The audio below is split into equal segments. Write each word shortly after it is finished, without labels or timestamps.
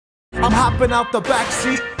I'm hopping out the back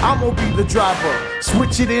seat, I'm gonna be the driver.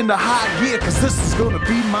 Switch it into high gear, cause this is gonna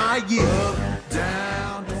be my year. Up,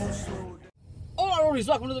 down, don't slow down. Hola, Roadies,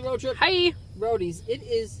 welcome to the road trip. Hi. Roadies, it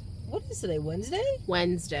is, what is today, Wednesday?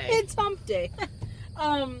 Wednesday. It's hump day.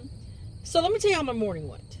 So let me tell you how my morning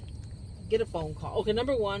went. Get a phone call. Okay,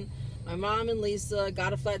 number one, my mom and Lisa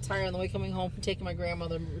got a flat tire on the way coming home from taking my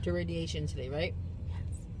grandmother to radiation today, right? Yes.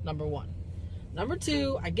 Number one. Number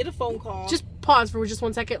two, I get a phone call. Just pause for just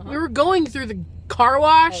 1 second. We were going through the car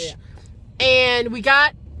wash, and we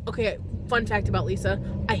got, okay, fun fact about Lisa,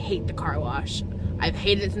 I hate the car wash. I've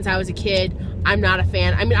hated it since I was a kid. I'm not a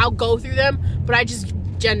fan. I mean, I'll go through them, but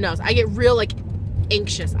Jen knows, I get real, like,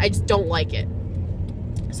 anxious. I just don't like it.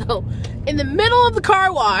 So, in the middle of the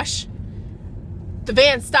car wash, the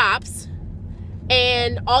van stops,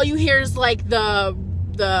 and all you hear is, like, the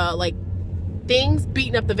like, things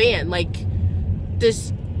beating up the van. Like,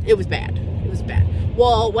 it was bad. It was bad.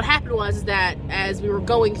 Well, what happened was that as we were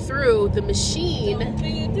going through, the machine... Don't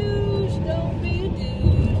be a douche, don't be a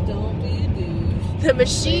douche, don't be a douche. The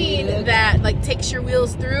machine that, like, takes your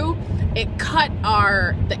wheels through, it cut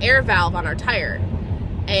the air valve on our tire.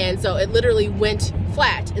 And so it literally went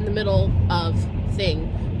flat in the middle of thing,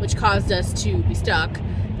 which caused us to be stuck.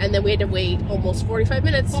 And then we had to wait almost 45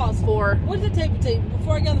 minutes for... What did it take?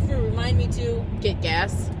 Before I get on the freeway, remind me to... Get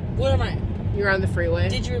gas. What am I? You're on the freeway.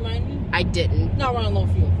 Did you remind me? I didn't. No, we're on low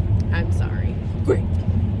fuel. I'm sorry. Great.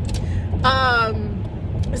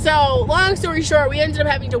 So, long story short, we ended up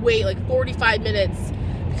having to wait like 45 minutes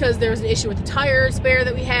because there was an issue with the tire spare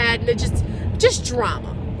that we had, and it just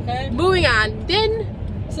drama. Okay. Moving on.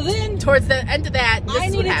 So then, towards the end of that, this I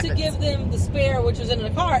is what needed happens. to give them the spare, which was in the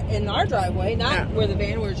car, in our driveway, not where the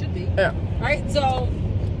van, where it should be. Yeah. Right? So,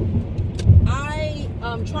 I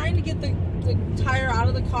am trying to get the tire out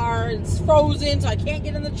of the car. It's frozen, so I can't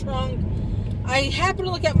get in the trunk. I happen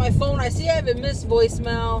to look at my phone. I see I have a missed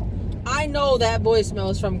voicemail. I know that voicemail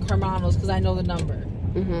is from Carmano's because I know the number.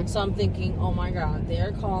 Mm-hmm. So I'm thinking, oh my God,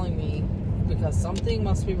 they're calling me because something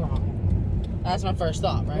must be wrong. That's my first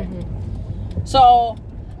thought, right? Mm-hmm. So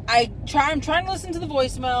I'm trying to listen to the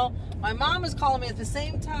voicemail. My mom is calling me at the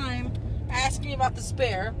same time, asking me about the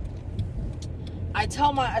spare.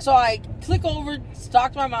 So I click over to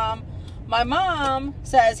talk to my mom. My mom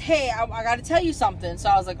says, hey, I got to tell you something. So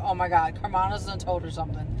I was like, oh my God, Carmana's done told her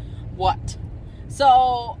something. What?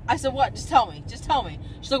 So I said, what? Just tell me. Just tell me.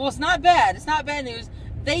 She's like, well, it's not bad. It's not bad news.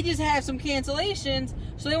 They just have some cancellations.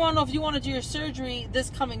 So they want to know if you want to do your surgery this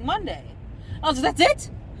coming Monday. I was like, that's it?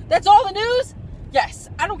 That's all the news? Yes.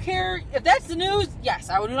 I don't care if that's the news. Yes,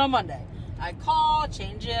 I will do it on Monday. I call,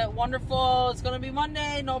 change it. Wonderful. It's going to be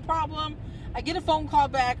Monday. No problem. I get a phone call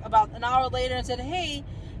back about an hour later and said, hey,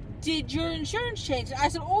 did your insurance change? I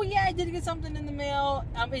said, oh yeah, I did get something in the mail.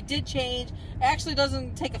 It did change. It actually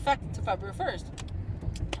doesn't take effect until February 1st.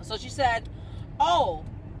 So she said, oh,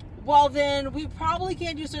 well then we probably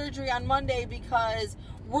can't do surgery on Monday because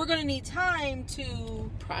we're going to need time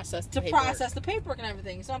to process the paperwork and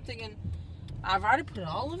everything. So I'm thinking, I've already put it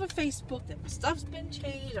all over Facebook that my stuff's been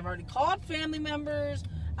changed. I've already called family members.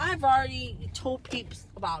 I've already told peeps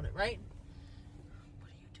about it, right?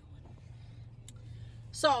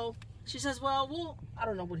 So she says, well, I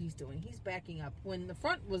don't know what he's doing. He's backing up when the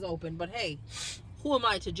front was open, but hey, who am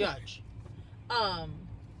I to judge?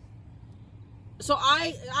 So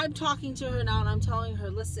I'm talking to her now and I'm telling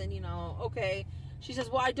her, listen, okay. She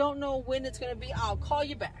says, well, I don't know when it's going to be. I'll call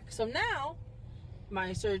you back. So now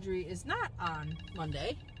my surgery is not on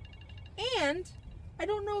Monday and I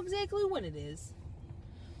don't know exactly when it is.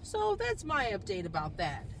 So that's my update about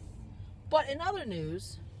that. But in other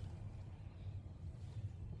news,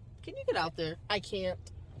 can you get out there? I can't.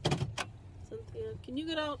 Cynthia, can you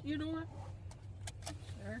get out your door?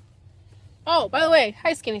 Sure. Oh, by the way,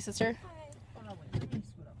 hi, skinny sister. Hi. Oh, no, wait. Let me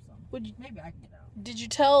scoot up some. Maybe I can get out. Did you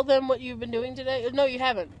tell them what you've been doing today? No, you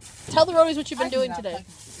haven't. Tell the Roadies what you've been doing today.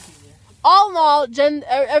 All in all, Jen,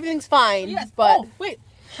 everything's fine. Yes. But wait.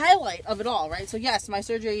 Highlight of it all, right? So, yes, my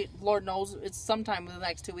surgery, Lord knows, it's sometime within the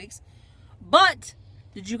next 2 weeks. But,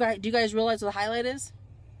 do you guys realize what the highlight is?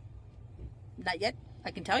 Not yet. I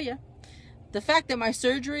can tell you. The fact that my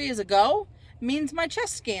surgery is a go means my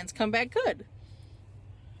chest scans come back good.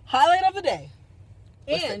 Highlight of the day.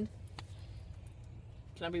 And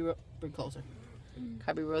can I bring closer? Can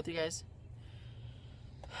I be real with you guys?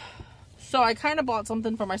 So I kind of bought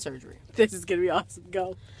something for my surgery. this is gonna be awesome.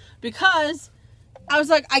 Go. Because I was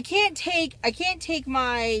like, I can't take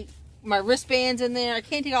my wristbands in there. I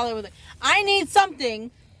can't take all that with it. I need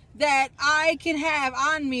something that I can have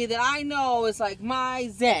on me that I know is like my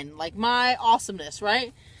zen, like my awesomeness,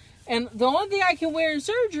 right? And the only thing I can wear in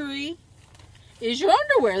surgery is your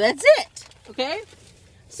underwear. That's it. Okay?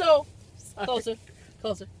 So, closer.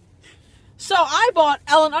 So I bought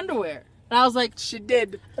Ellen underwear. And I was like, She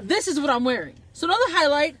did. this is what I'm wearing. So another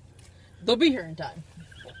highlight, they'll be here in time.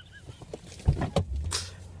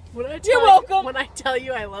 You're welcome. When I tell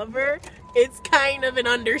you I love her, it's kind of an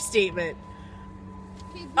understatement.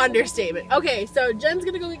 Understatement. Okay, so Jen's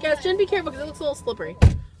gonna go get gas. Jen, be careful because it looks a little slippery.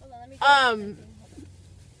 I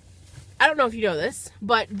don't know if you know this,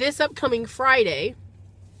 but this upcoming Friday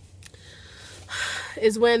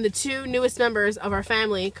is when the 2 newest members of our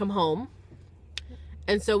family come home.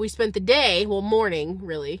 And so we spent the day, well, morning,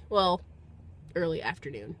 really, well, early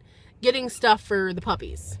afternoon, getting stuff for the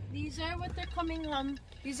puppies. These are what they're coming home.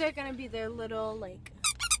 These are going to be their little, like,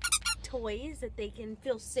 toys that they can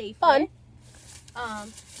feel safe Fun.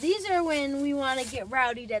 with. These are when we want to get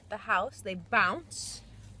rowdied at the house. They bounce.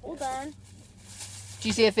 Hold on. Do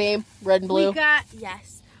you see a theme? Red and blue?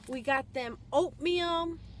 We got them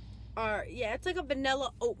oatmeal, or, yeah, it's like a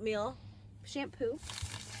vanilla oatmeal shampoo.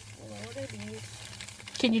 What are these?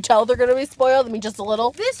 Can you tell they're going to be spoiled? I mean, just a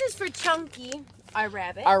little? This is for Chunky, our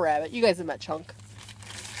rabbit. Our rabbit. You guys have met Chunk.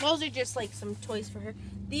 Those are just like some toys for her.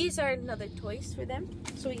 These are another toys for them,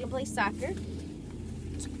 so we can play soccer.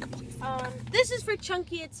 This is for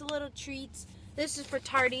Chunky. It's a little treats. This is for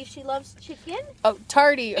Tardy. She loves chicken. Oh,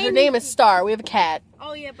 Tardy. Her name is Star. We have a cat.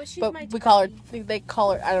 Oh yeah, but she's But my we call her, Tardy. they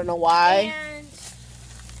call her, I don't know why. And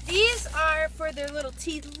these are for their little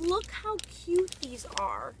teeth. Look how cute these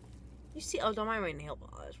are. You see? Oh, don't mind my nail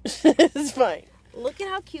polish. It's fine. Look at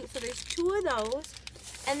how cute. So there's 2 of those,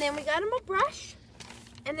 and then we got them a brush,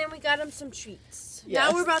 and then we got them some treats. Yes.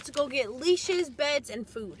 Now we're about to go get leashes, beds, and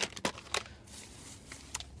food.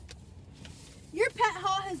 Your pet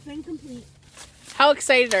haul has been complete. How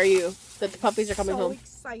excited are you that the puppies are coming So home?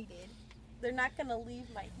 excited. They're not gonna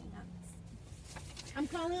leave my hands. I'm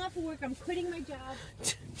calling off of work. I'm quitting my job.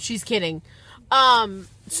 She's kidding.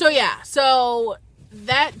 So yeah, so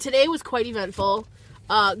that today was quite eventful.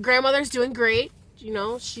 Grandmother's doing great. You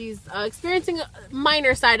know, she's experiencing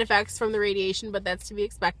minor side effects from the radiation, but that's to be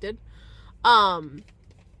expected. And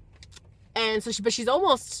so she's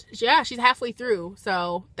almost, she's halfway through,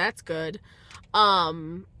 so that's good.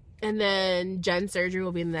 And then Jen's surgery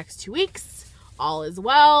will be in the next 2 weeks. All is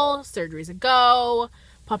well. Surgery's a go.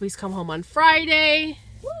 Puppies come home on Friday.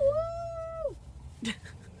 Woo-woo!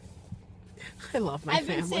 I love my I've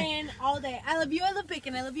family. been saying all day, I love you, I love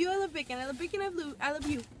bacon, I love you, I love bacon, I love bacon, I love blue, I love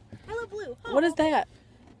you, I love blue. Oh. What is that?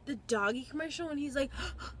 The doggy commercial when he's like,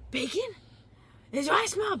 bacon? Do I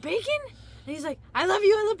smell bacon? And he's like, I love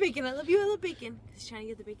you, I love bacon, I love you, I love bacon. He's trying to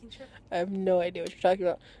get the bacon strip. I have no idea what you're talking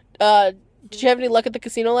about. Did you have any luck at the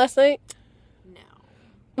casino last night? No.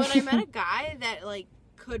 But I met a guy that, like,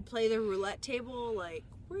 could play the roulette table, like,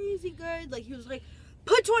 crazy good. Like, he was like,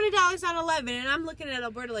 put $20 on 11. And I'm looking at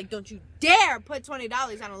Alberta like, don't you dare put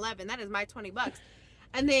 $20 on 11. That is my $20.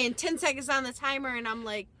 And then 10 seconds on the timer, and I'm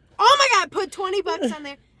like, oh my God, put $20 on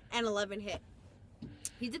there. And 11 hit.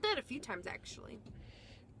 He did that a few times, actually.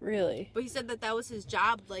 Really? But he said that that was his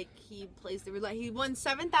job. Like, he plays the roulette. He won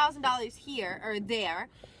 $7,000 here, or there.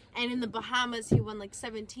 And in the Bahamas, he won like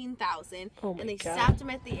 $17,000. Oh my and they God. stopped him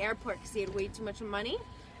at the airport because he had way too much money.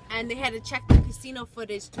 And they had to check the casino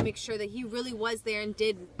footage to make sure that he really was there and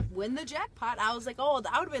did win the jackpot. I was like, oh,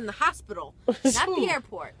 I would have been in the hospital, not the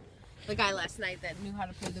airport. The guy last night that knew how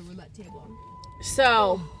to play the roulette table.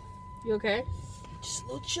 So, you okay? Just a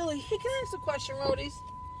little chilly. Hey, can I ask a question, Roadies?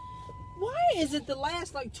 Why is it the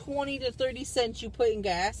last like 20 to 30 cents you put in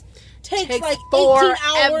gas takes like 18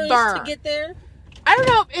 hours to get there? I don't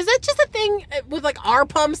know. Is that just a thing with like our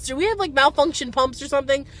pumps? Do we have like malfunction pumps or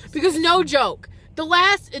something? Because no joke, the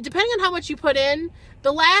last, depending on how much you put in,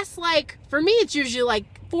 the last, like, for me it's usually like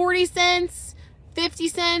 40 cents, 50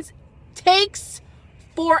 cents, takes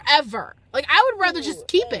forever. Like, I would rather just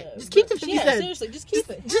keep it. Just keep the 50 cents. Seriously, just keep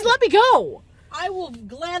it. Just let me go. I will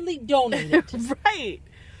gladly donate it. Right.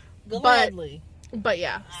 Gladly. But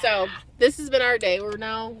yeah, so this has been our day. We're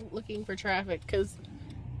now looking for traffic because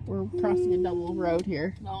we're crossing a double road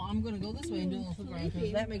here. No, I'm going to go this way and do a little flip around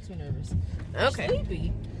because that makes me nervous. Okay.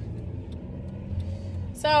 Sleepy.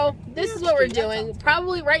 So this is what we're doing.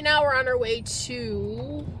 Probably right now we're on our way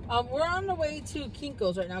to. We're on the way to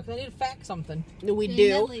Kinko's right now because I need to fax something. We That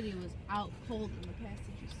do. lady was out cold in the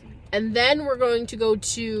passenger seat. And then we're going to go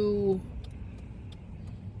to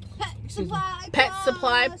Pet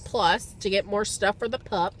Supply Plus to get more stuff for the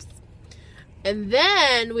pups. And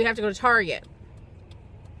then we have to go to Target.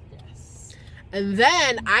 Yes. And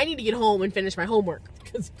then I need to get home and finish my homework.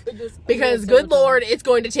 Because good Lord, it's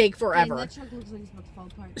going to take Dang, forever. that chunk looks like it's about to fall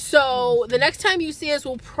apart. So the next time you see us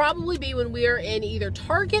will probably be when we are in either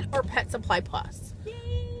Target or Pet Supply Plus. Yay.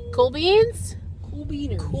 Cool beans? Cool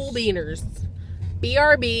beaners. Cool beaners.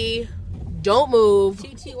 BRB. Don't move.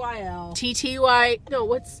 TTYL. TTY. No,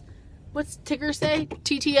 what's Tigger say?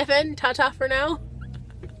 TTFN? Ta-ta for now?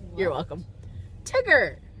 You're welcome.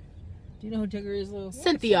 Tigger. Do you know who Tigger is, Lou?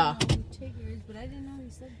 Cynthia. Tigers, but I didn't know he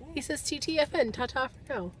said that. He says TTFN. Ta-ta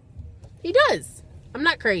for now. He does. I'm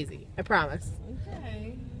not crazy. I promise.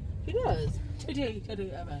 Okay. He does.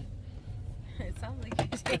 TTFN. It sounds like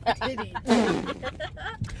you're saying titty.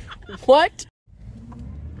 What?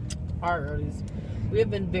 Alright, Roadies. We have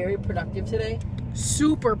been very productive today.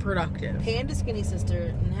 Super productive. Panda Skinny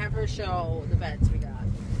Sister and have her show the beds we got.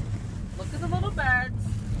 Look at the little beds.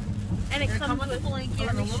 And it They comes come with with a blanket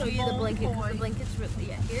Let me and a show little you the foam blanket. 'Cause toy. the blanket's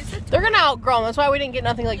really, here's a They're gonna outgrow them. That's why we didn't get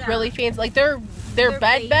nothing like Yeah. really fancy. Like their They're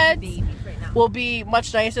beds babies right now. will be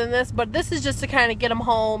much nicer than this, but this is just to kind of get them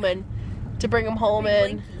home and to bring them home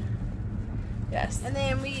in. Blankie. Yes. And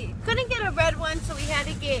then we couldn't get a red one, so we had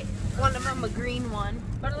to get one of them a green one.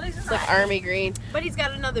 But at least It's like army green. But he's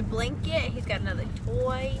got another blanket. He's got another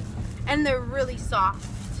toy, and they're really soft.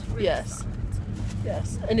 Really Yes. soft.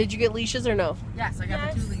 Yes. And did you get leashes or no? Yes, I got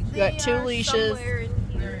Yes, the 2 leaves. You got they 2 are leashes. somewhere in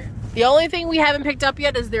here. The only thing we haven't picked up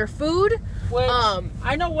yet is their food. Which, Um,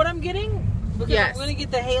 I know what I'm getting. Because Yes. I'm gonna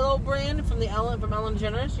get the Halo brand from Ellen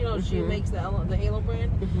DeGeneres. You know, she Mhm. makes the Halo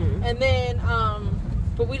brand. Mhm. And then,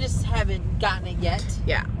 but we just haven't gotten it yet.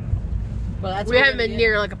 Yeah. But that's We what haven't we're been gonna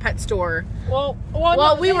near like a pet store. get. Well,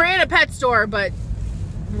 Well, no, we they- were in a pet store, but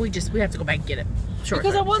we have to go back and get it.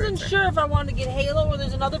 because I wasn't sure if I wanted to get Halo or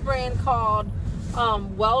there's another brand called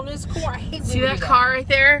Wellness Core. I hate See when that you do car right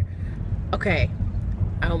there? Okay.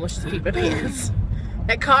 I almost just peed my pants.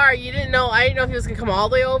 That car, I didn't know if he was gonna come all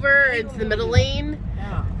the way over into the middle lane.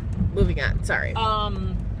 Yeah. Moving on, sorry.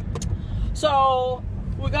 So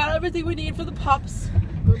we got everything we need for the pups.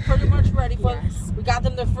 We're pretty much ready for them. Yes. We got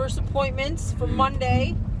them their first appointments for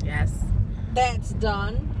Monday. Yes. That's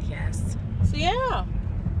done. Yes. So yeah,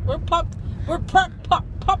 we're prepped. Yeah, we're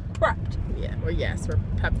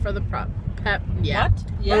prepped for the pep. Yeah. What?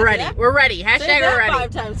 Yeah, We're ready. yeah. We're ready. Say Hashtag that we're ready. 5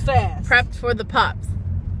 times fast. Prepped for the pups.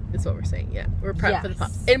 That's what we're saying. Yeah, we're prepped for the Yes.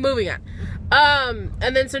 pups. And moving on.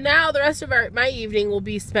 And then so now the rest of my evening will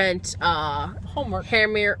be spent Homework.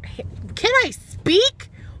 Can I speak?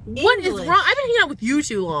 What is English. wrong? I've been hanging out with you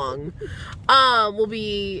too long. Will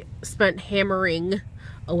be spent hammering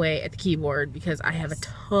away at the keyboard because I have a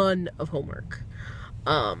ton of homework.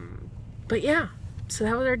 But yeah, so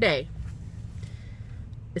that was our day.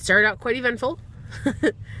 It started out quite eventful,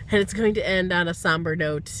 and it's going to end on a somber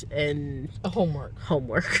note and Homework.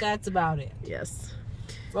 homework. That's about it. Yes.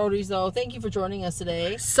 Roadies, though, thank you for joining us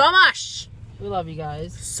today. So much. We love you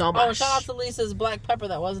guys. So much. Oh, shout out to Lisa's black pepper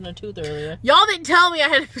that wasn't a tooth earlier. Y'all didn't tell me I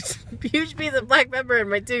had a huge piece of black pepper in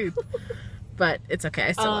my tooth. But it's okay.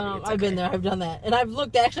 I still love you. It's I've been okay. there. I've done that. And I've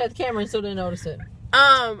looked actually at the camera and still didn't notice it.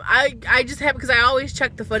 I just have, because I always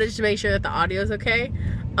check the footage to make sure that the audio is okay.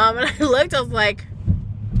 And I looked, I was like,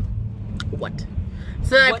 what?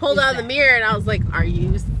 So then I What pulled is out the that? mirror and I was like, are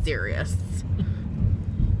you serious?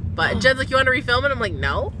 But Jen's like, you want to refilm it? I'm like,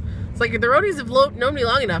 no. It's like, the Roadies have known me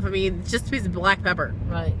long enough. I mean, it's just a piece of black pepper.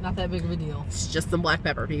 Right. Not that big of a deal. It's just some black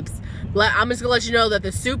pepper, peeps. I'm just gonna let you know that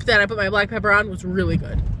the soup that I put my black pepper on was really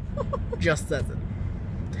good. Just says it.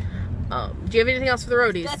 Do you have anything else for the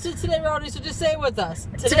Roadies? That's it today, Roadies. So just say it with us.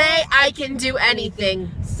 Today I can do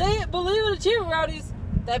anything. Say it, believe it, achieve it, Roadies.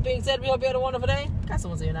 That being said, we hope you had a wonderful day. Got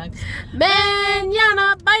someone see you next.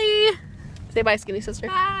 Manana, bye. Say bye, skinny sister.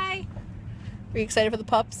 Bye. Are you excited for the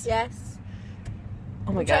pups? Yes.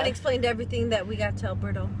 Oh my I'm trying to god. explain everything that we got to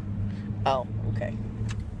Alberto. Oh, okay.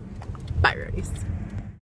 Bye, Roadies.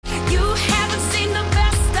 You haven't seen the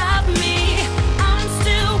best of me.